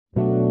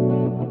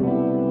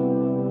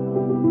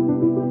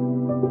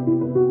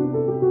Welcome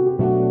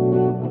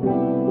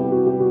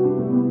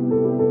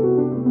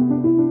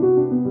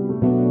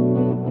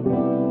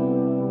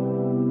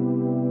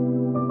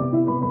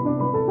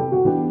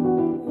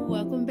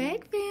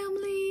back,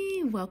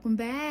 family. Welcome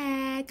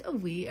back.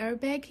 We are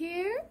back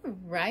here,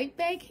 right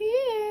back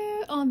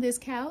here on this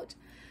couch,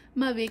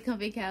 my big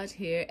comfy couch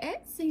here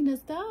at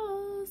Zena's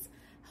Dolls.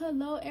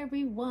 Hello,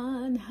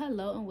 everyone.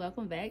 Hello, and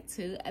welcome back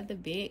to the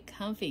big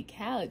comfy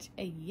couch.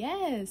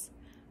 Yes,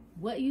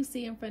 what you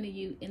see in front of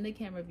you in the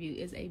camera view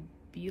is a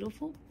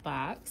beautiful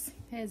box.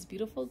 It has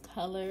beautiful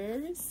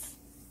colors.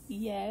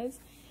 Yes,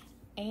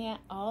 and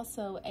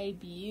also a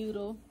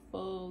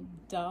beautiful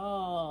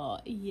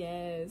doll.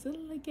 Yes,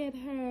 look at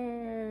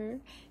her.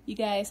 You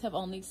guys have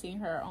only seen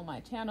her on my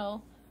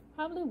channel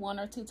probably 1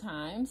 or 2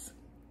 times.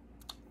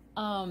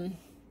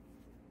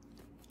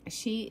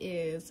 She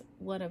is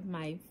one of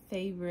my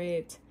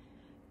favorite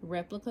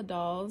replica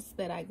dolls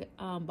that I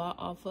bought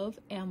off of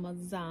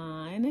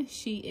Amazon.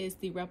 She is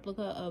the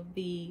replica of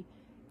the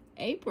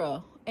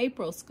April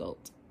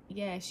sculpt.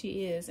 Yeah,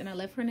 she is, and I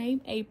left her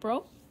name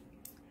April.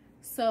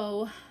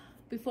 So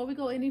before we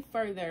go any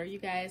further, you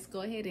guys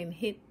go ahead and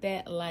hit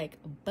that like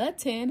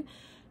button.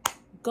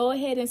 Go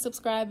ahead and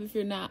subscribe if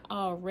you're not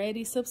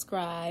already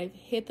subscribed.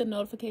 Hit the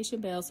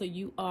notification bell so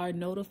you are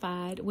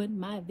notified when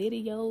my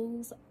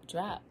videos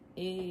drop.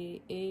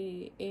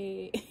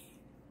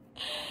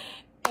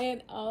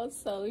 And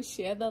also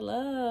share the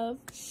love.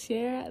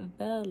 Share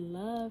the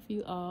love,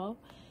 you all.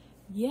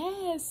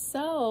 Yes,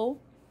 so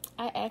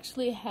I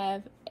actually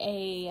have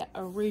a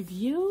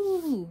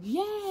review.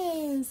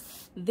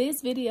 Yes,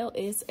 this video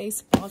is a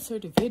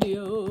sponsored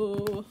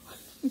video.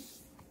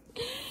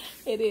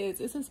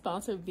 It's a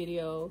sponsored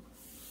video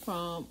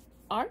from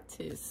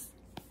Artist.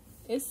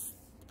 It's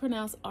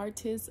pronounced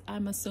Artist,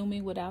 I'm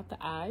assuming, without the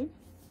I.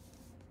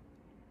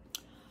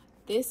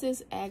 This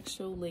is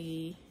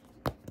actually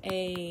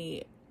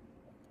a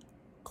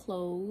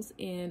clothes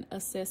and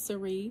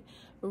accessory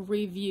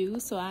review,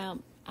 so I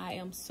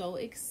am so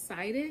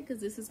excited because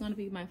this is going to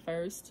be my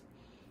first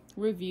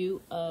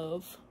review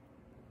of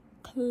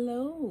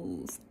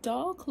clothes,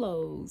 doll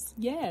clothes.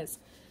 Yes,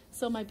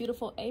 so my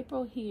beautiful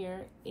April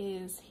here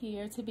is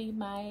here to be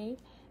my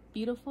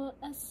beautiful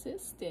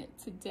assistant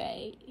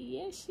today.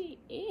 Yes, she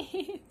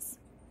is.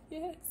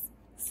 Yes,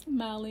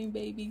 smiling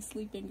baby,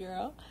 sleeping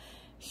girl.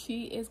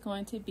 She is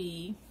going to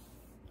be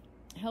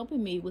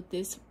helping me with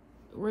this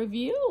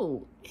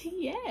review.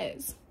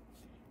 Yes.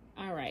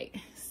 All right,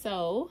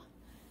 so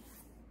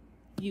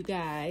you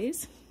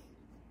guys,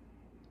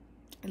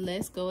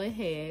 let's go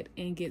ahead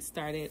and get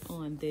started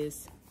on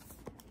this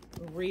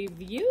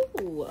review.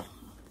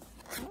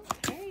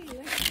 Okay,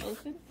 let's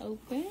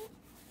open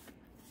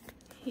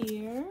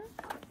here.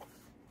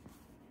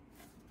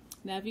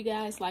 Now, if you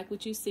guys like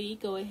what you see,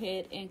 go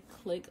ahead and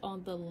click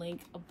on the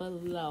link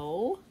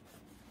below,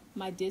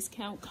 my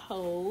discount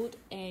code,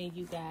 and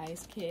you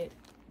guys can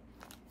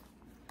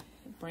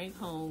bring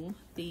home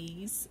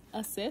these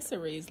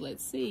accessories.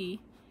 Let's see.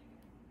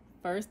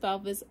 First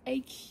off is a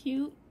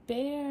cute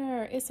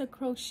bear. It's a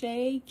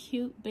crochet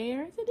cute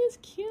bear. Isn't this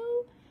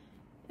cute?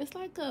 It's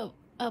like a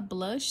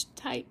blush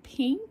type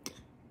pink.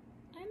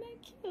 Isn't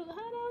that cute? Hold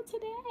on to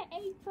that,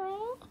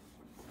 April.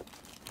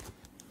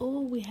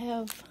 Oh, we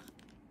have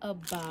a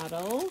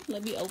bottle.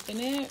 Let me open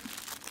it.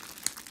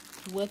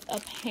 With a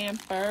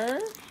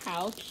pamper.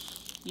 How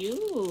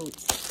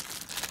cute.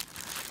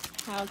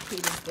 How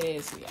cute is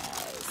this, you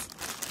guys?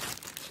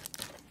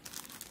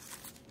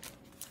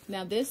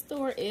 Now, this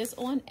store is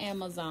on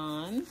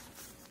Amazon.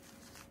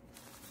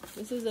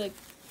 This is a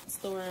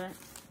store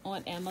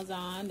on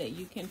Amazon that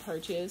you can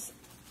purchase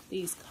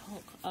these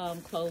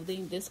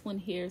clothing. This one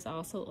here is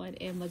also on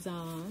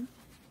Amazon.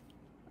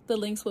 The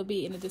links will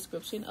be in the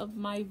description of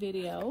my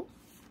video.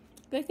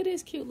 Look at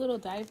this cute little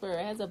diaper.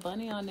 It has a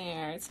bunny on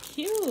there. It's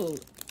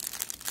cute.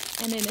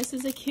 And then this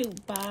is a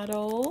cute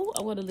bottle.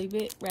 I want to leave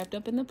it wrapped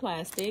up in the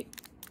plastic.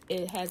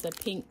 It has a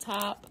pink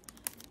top.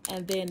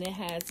 And then it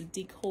has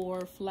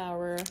decor,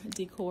 flower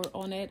decor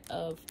on it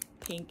of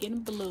pink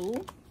and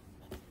blue.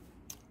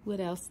 What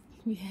else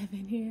we have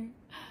in here?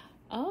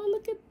 Oh,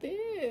 look at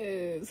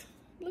this.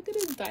 Look at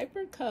this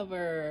diaper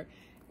cover.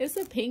 It's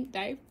a pink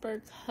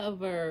diaper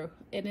cover,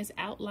 and it's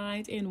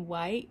outlined in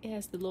white. It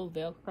has the little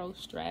Velcro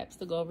straps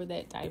to go over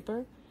that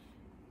diaper.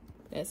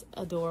 That's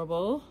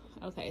adorable.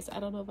 Okay, so I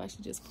don't know if I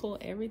should just pull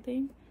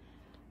everything.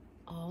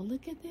 Oh,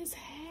 look at this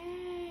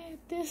hat.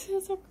 This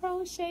is a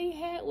crochet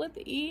hat with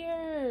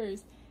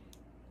ears.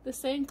 The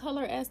same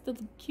color as the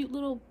cute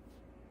little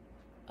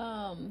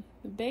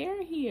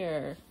bear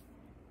here.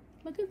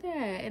 Look at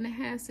that. And it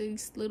has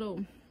these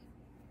little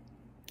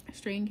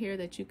string here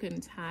that you can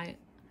tie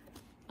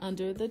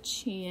under the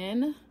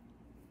chin.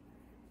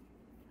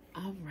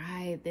 All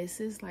right, this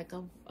is like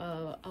a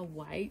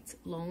white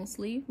long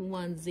sleeve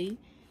onesie,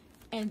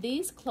 and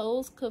these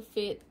clothes could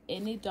fit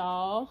any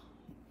doll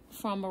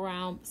from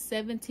around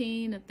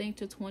 17, I think,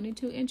 to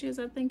 22 inches,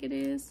 I think it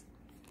is.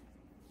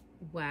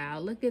 Wow,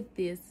 look at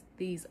this,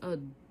 these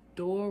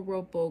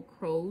adorable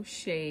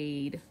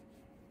crocheted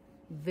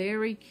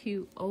Very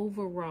cute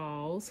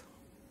overalls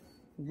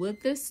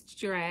with the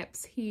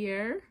straps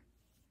here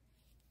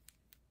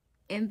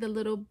and the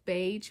little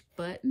beige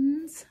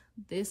buttons.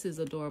 This is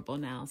adorable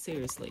now,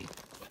 seriously.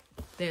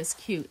 That's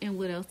cute. And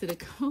what else did it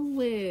come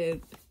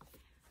with?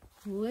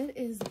 What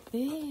is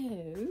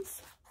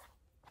this?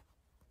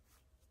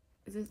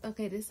 Is this,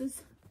 okay, this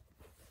is,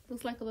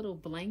 looks like a little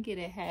blanket.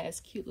 It has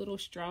cute little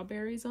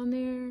strawberries on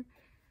there.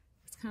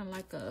 It's kind of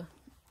like a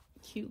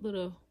cute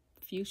little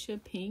fuchsia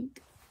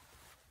pink.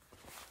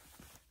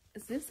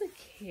 Is this a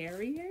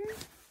carrier?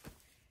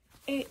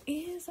 It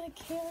is a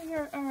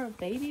carrier or a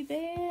baby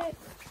bed.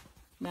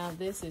 Now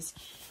this is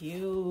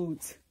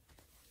cute.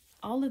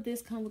 All of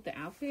this come with the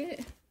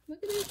outfit.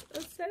 Look at these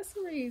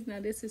accessories. Now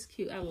this is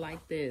cute. I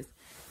like this.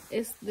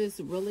 It's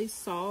this really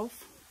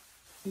soft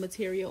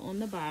material on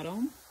the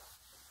bottom.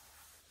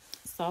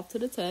 Soft to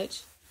the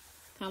touch.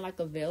 Kind of like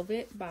a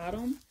velvet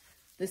bottom.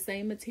 The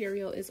same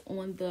material is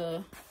on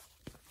the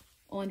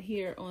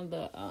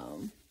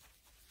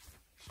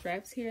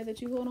straps here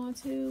that you hold on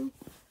to.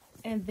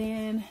 And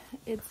then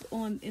it's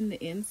on in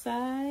the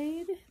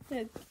inside,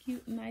 that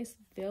cute, nice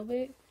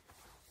velvet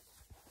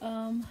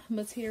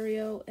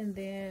material. And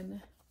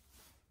then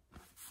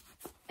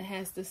it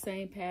has the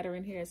same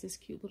pattern here as this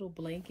cute little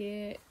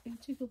blanket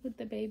that you can put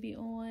the baby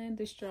on,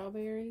 the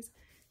strawberries.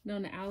 And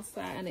on the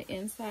outside, on the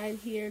inside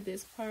here,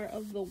 this part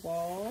of the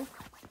wall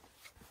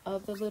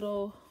of the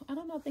little, I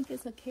don't know, I think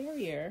it's a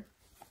carrier.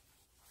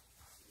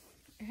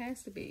 It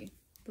has to be.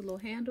 The little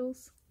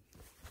handles.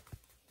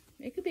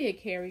 It could be a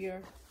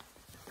carrier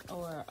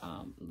or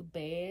the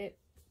bed.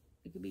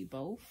 It could be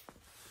both.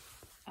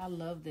 I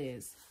love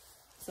this.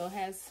 So it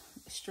has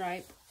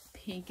striped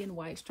pink and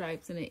white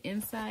stripes in the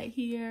inside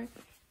here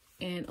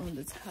and on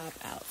the top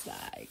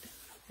outside.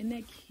 Isn't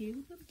that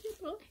cute?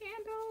 Cute little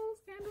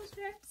handle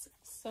straps.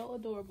 So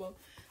adorable.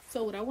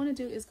 So what I want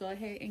to do is go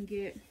ahead and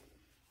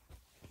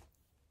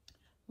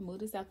move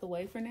this out the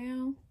way for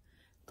now.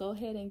 Go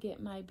ahead and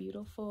get my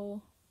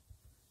beautiful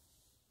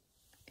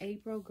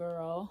April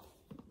girl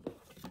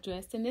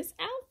dressed in this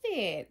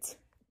outfit.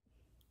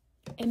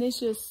 And it's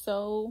just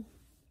so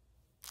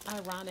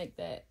ironic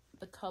that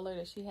the color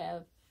that she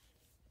have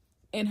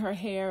in her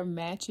hair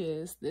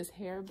matches, this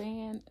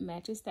hairband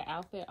matches the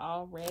outfit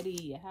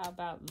already. How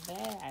about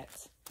that?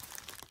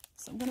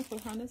 So I'm going to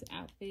put her on this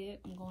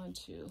outfit. I'm going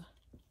to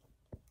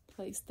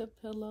place the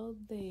pillow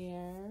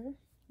there.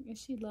 And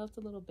she loves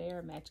the little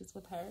bear, matches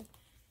with her.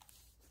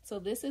 So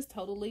this is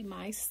totally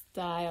my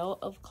style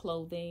of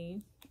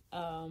clothing.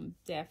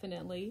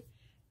 Definitely.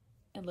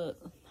 And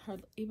look,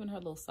 even her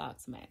little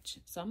socks match.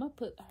 So I'm going to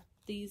put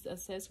these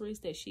accessories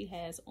that she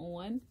has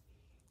on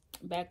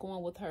back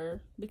on with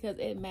her, because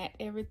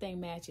everything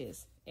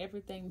matches.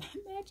 Everything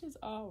matches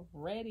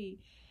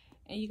already.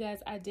 And you guys,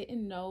 I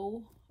didn't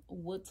know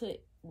what to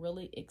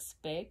really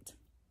expect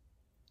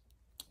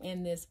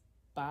in this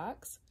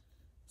box.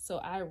 So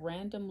I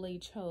randomly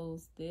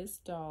chose this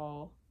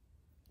doll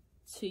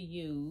to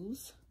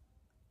use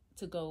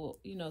to go,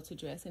 you know, to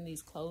dress in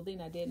these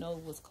clothing. I didn't know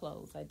it was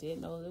clothes. I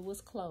didn't know it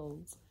was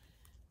clothes.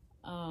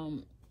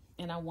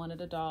 And I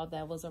wanted a doll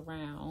that was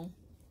around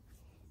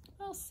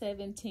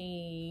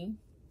 17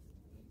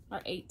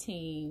 or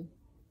 18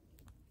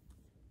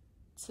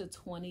 to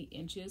 20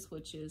 inches,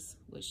 which is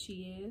what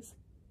she is.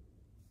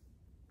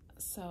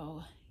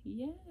 So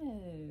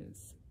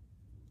yes,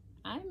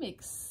 I'm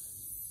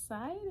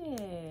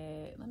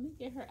excited. Let me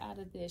get her out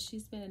of this.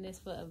 She's been in this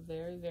for a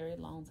very, very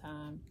long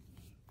time.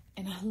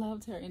 And I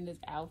loved her in this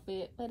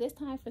outfit, but it's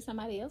time for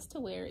somebody else to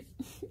wear it.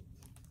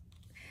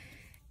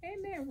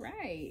 Ain't that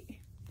right?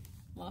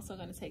 I'm also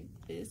going to take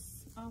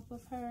this off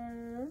of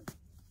her.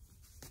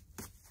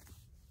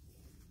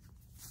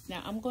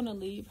 Now I'm going to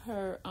leave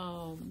her,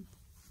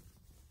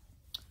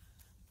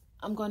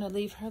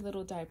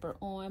 little diaper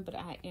on, but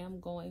I am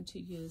going to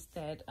use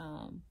that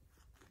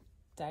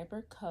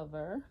diaper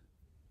cover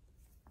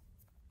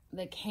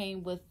that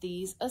came with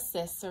these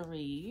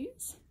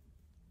accessories.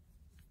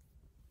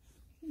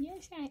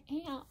 Yes, I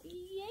am.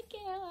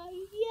 Yucky.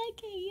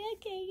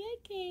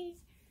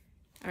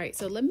 All right,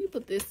 so let me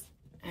put this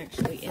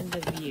actually in the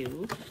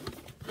view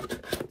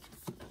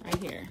right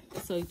here.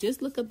 So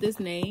just look up this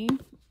name.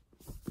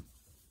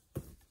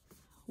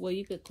 Well,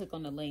 you could click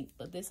on the link,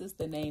 but this is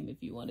the name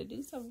if you want to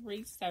do some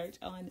research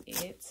on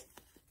it,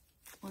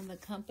 on the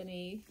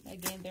company.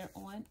 Again, they're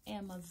on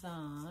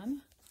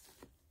Amazon.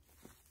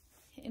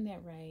 Isn't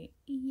that right?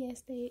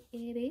 Yes, it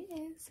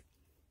is.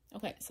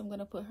 Okay, so I'm going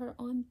to put her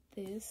on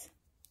this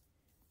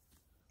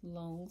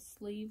long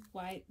sleeve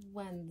white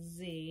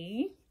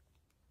onesie.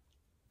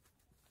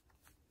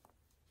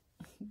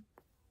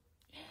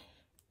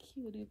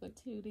 Cutie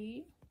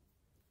patootie.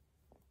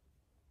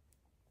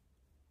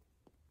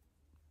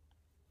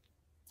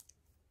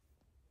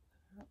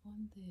 Her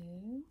on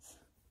this.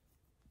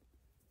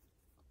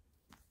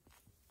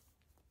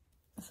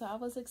 So I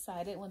was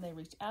excited when they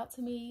reached out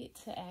to me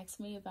to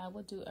ask me if I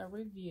would do a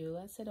review.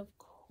 I said, of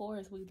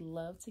course, we'd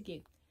love to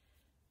get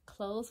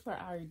clothes for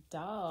our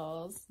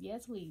dolls.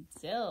 Yes, we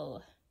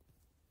do.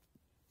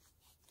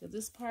 So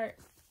this part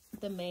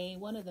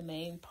one of the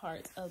main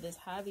parts of this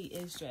hobby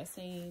is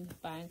dressing,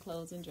 buying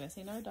clothes and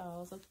dressing our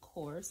dolls, of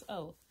course.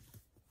 Oh,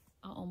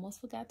 I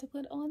almost forgot to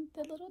put on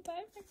the little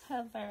diaper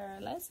cover.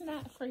 Let's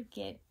not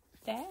forget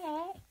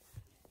that.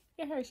 Look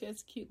at her, she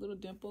has cute little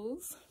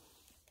dimples.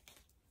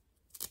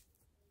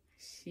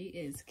 She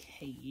is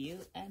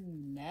cute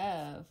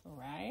enough,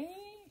 right?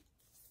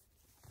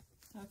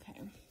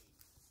 Okay.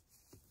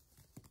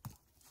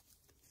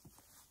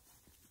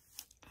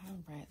 All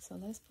right, so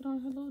let's put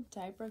on her little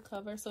diaper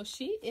cover. So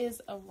she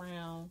is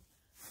around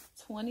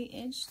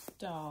 20-inch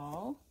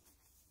doll.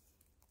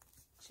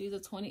 She's a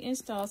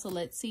 20-inch doll, so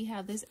let's see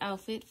how this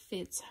outfit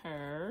fits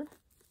her.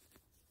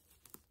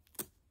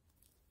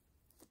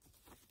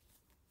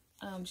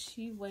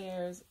 She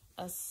wears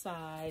a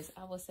size,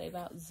 I would say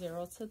about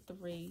 0 to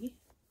 3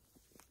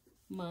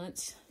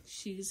 months.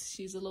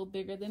 She's a little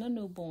bigger than a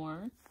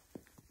newborn.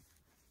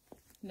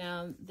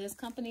 Now, this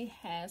company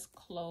has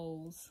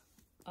clothes,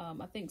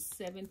 I think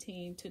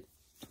 17 to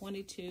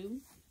 22,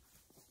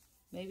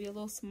 maybe a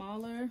little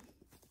smaller.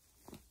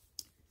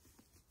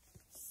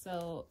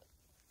 So,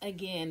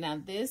 again,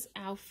 now this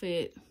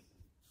outfit,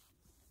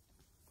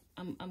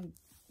 I'm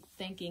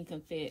thinking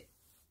can fit,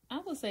 I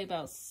would say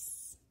about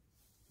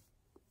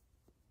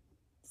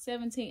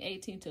 17,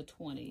 18 to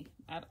 20.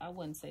 I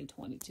wouldn't say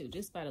 22,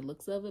 just by the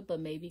looks of it, but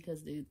maybe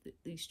because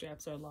these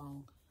straps are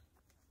long.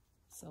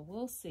 So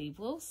we'll see,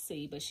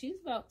 but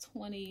she's about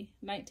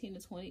 19 to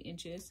 20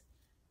 inches.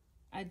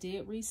 I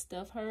did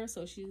restuff her,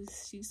 so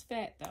she's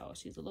fat though.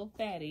 She's a little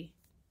fatty.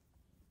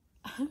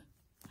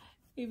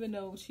 Even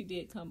though she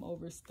did come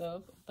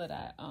overstuffed, but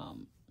I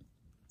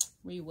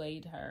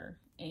reweighed her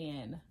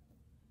and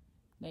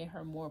made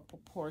her more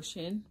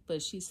proportion,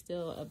 but she's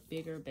still a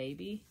bigger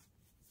baby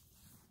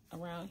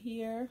around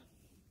here.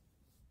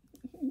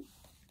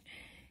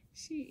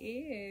 She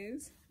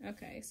is.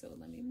 Okay, so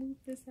let me move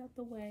this out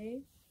the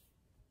way.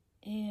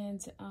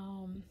 And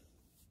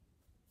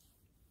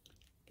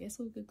guess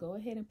we could go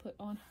ahead and put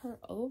on her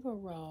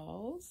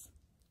overalls.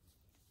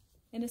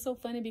 And it's so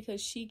funny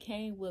because she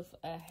came with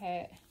a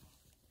hat.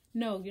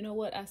 No, you know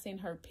what? I seen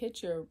her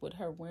picture with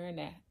her wearing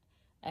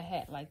a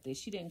hat like this.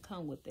 She didn't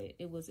come with it.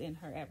 It was in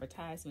her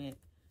advertisement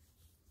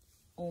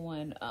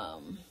on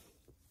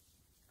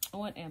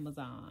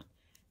Amazon.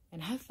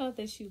 And I thought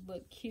that she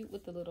looked cute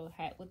with the little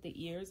hat with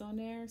the ears on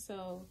there.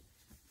 So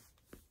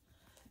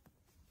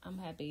I'm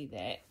happy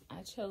that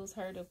I chose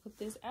her to put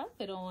this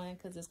outfit on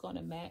because it's going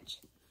to match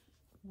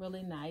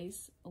really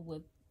nice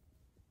with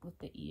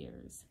the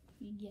ears.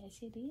 Yes,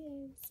 it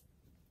is.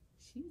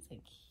 She's a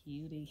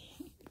cutie.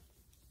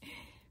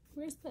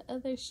 Where's the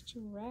other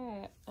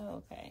strap?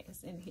 Oh, okay,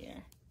 it's in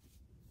here.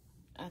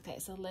 Okay,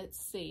 so let's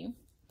see.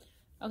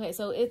 Okay,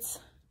 so it's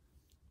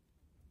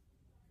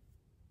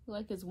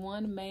like it's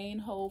one main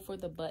hole for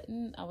the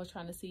button. I was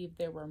trying to see if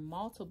there were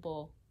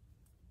multiple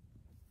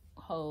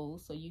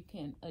holes so you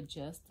can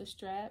adjust the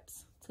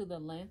straps to the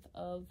length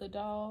of the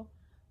doll,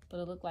 but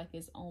it looked like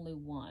it's only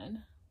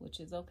one, which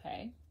is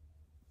okay.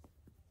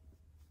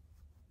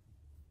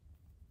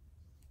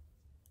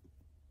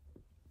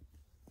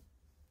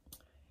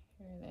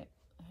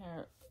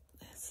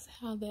 That's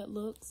how that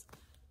looks.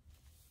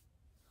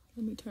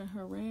 Let me turn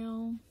her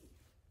around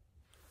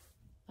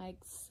like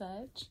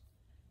such.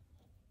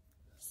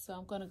 So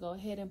I'm going to go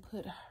ahead and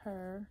put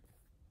her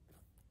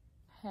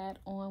hat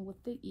on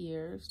with the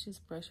ears.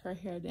 Just brush her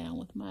hair down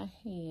with my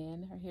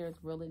hand. Her hair is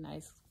really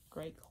nice,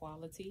 great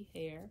quality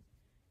hair.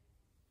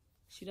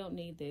 She don't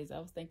need this. I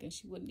was thinking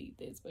she would need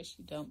this, but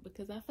she don't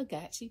because I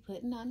forgot she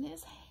putting on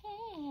this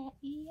hat.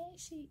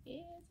 Yes, she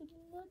is.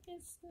 Look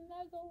at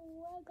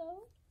snuggle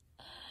wuggle.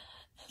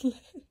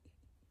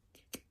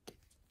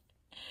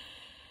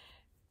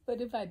 But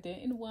if I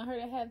didn't want her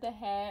to have the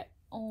hat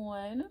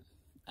on,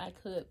 I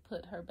could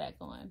put her back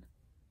on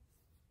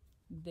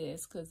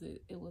this because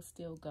it will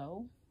still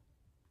go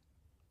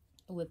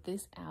with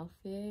this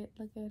outfit.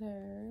 Look at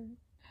her.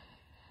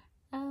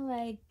 Oh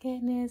my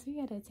goodness, we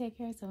gotta take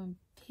her some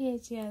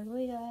pictures.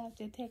 We gonna have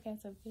to take her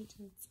some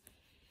pictures.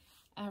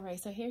 All right,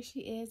 so here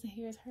she is, and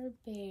here's her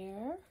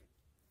bear.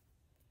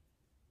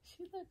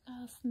 She look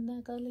all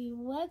snuggly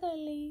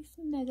wuggly,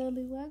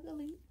 snuggly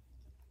wuggly.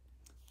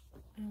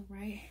 All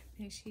right,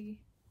 then she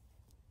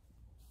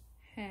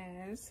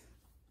has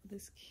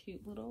this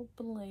cute little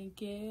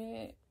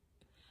blanket,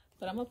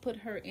 but I'm gonna put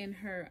her in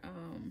her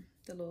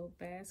the little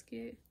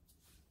basket.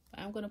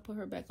 I'm gonna put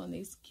her back on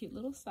these cute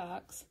little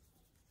socks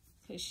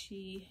because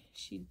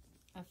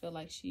I feel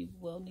like she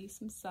will need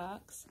some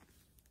socks,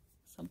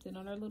 something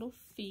on her little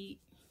feet.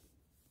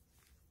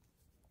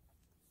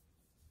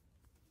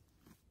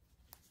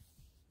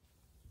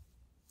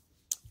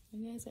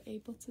 You guys are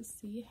able to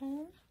see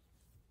her.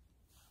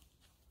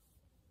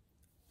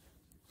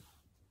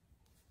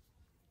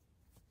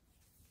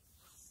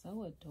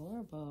 So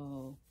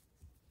adorable.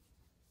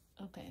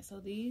 Okay,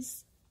 so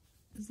these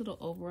little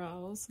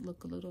overalls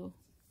look a little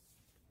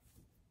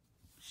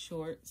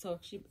short, so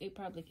it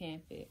probably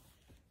can fit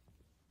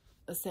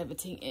a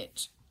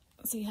 17-inch.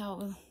 See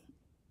how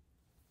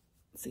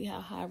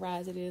high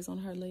rise it is on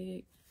her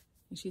leg,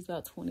 and she's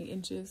about 20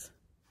 inches.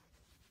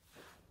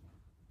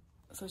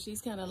 So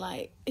she's kind of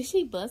like,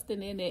 she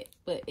busting in it,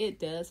 but it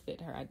does fit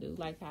her. I do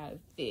like how it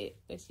fit,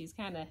 but she's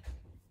kind of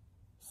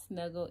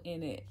snuggled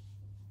in it.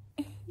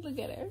 Look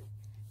at her.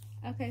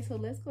 Okay, so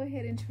let's go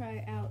ahead and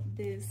try out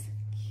this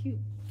cute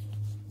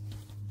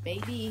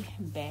baby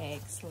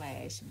bag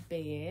slash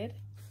bed.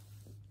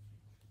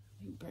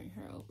 Let me bring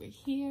her over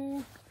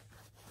here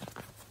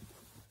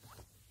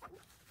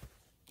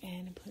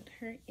and put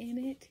her in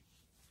it.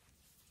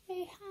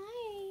 Say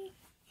hi.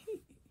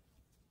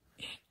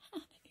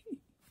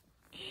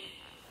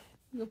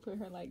 I'm gonna put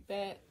her like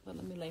that, but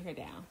let me lay her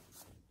down.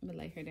 Let me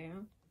lay her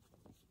down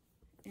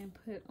and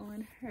put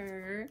on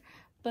her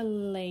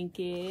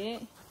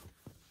blanket.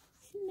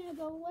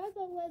 Snuggle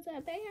wuggle was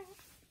up there.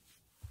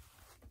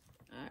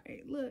 All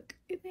right, look,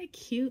 isn't that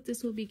cute?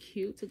 This would be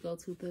cute to go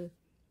to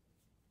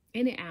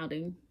any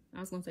outing.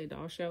 I was gonna say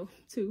doll show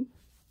too.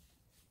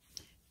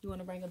 You want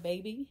to bring a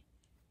baby,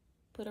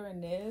 put her in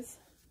this.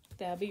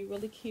 That'd be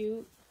really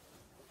cute.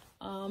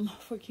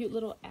 For cute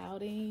little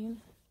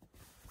outing.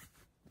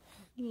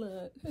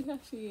 Look how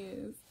she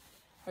is.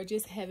 Or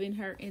just having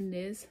her in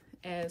this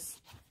as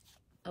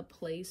a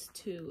place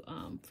to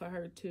for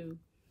her to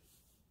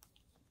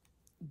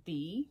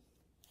be.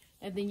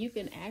 And then you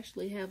can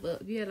actually have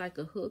if you had like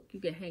a hook, you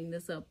can hang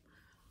this up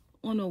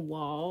on a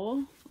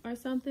wall or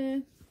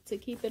something to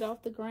keep it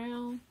off the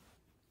ground.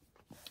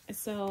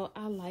 So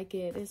I like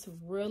it. It's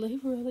really,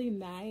 really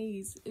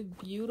nice.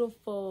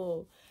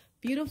 Beautiful.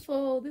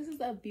 Beautiful. This is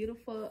a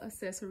beautiful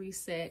accessory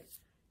set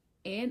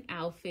and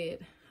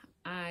outfit.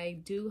 I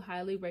do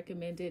highly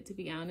recommend it, to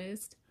be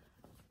honest.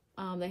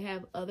 They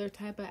have other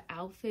type of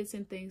outfits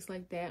and things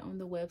like that on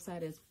the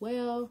website as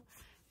well.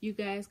 You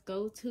guys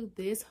go to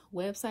this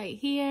website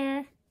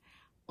here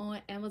on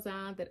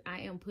Amazon that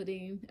I am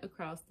putting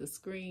across the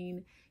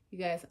screen. You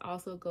guys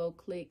also go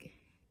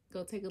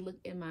take a look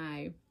in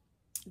my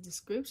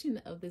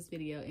description of this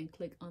video and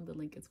click on the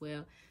link as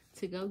well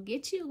to go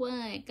get you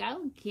one.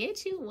 Go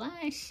get you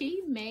one.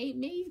 She made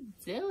me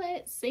do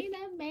it.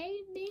 Cena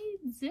made me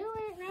do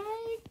it,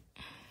 right?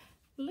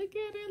 Look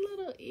at her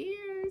little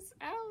ears.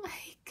 Oh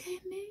my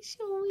goodness,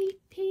 sweet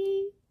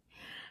pea.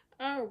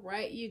 All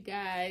right, you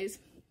guys.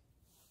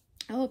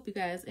 I hope you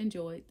guys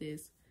enjoyed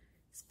this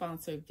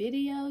sponsored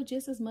video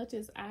just as much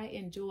as I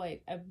enjoyed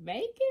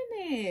making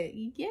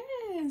it.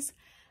 Yes.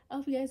 I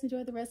hope you guys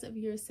enjoy the rest of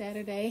your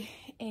Saturday.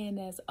 And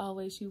as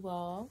always, you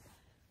all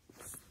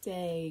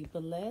stay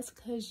blessed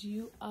because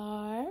you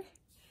are.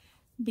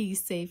 Be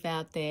safe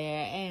out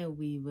there. And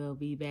we will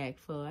be back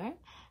for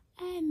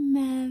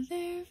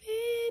another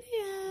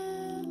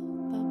video.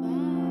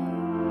 Bye-bye.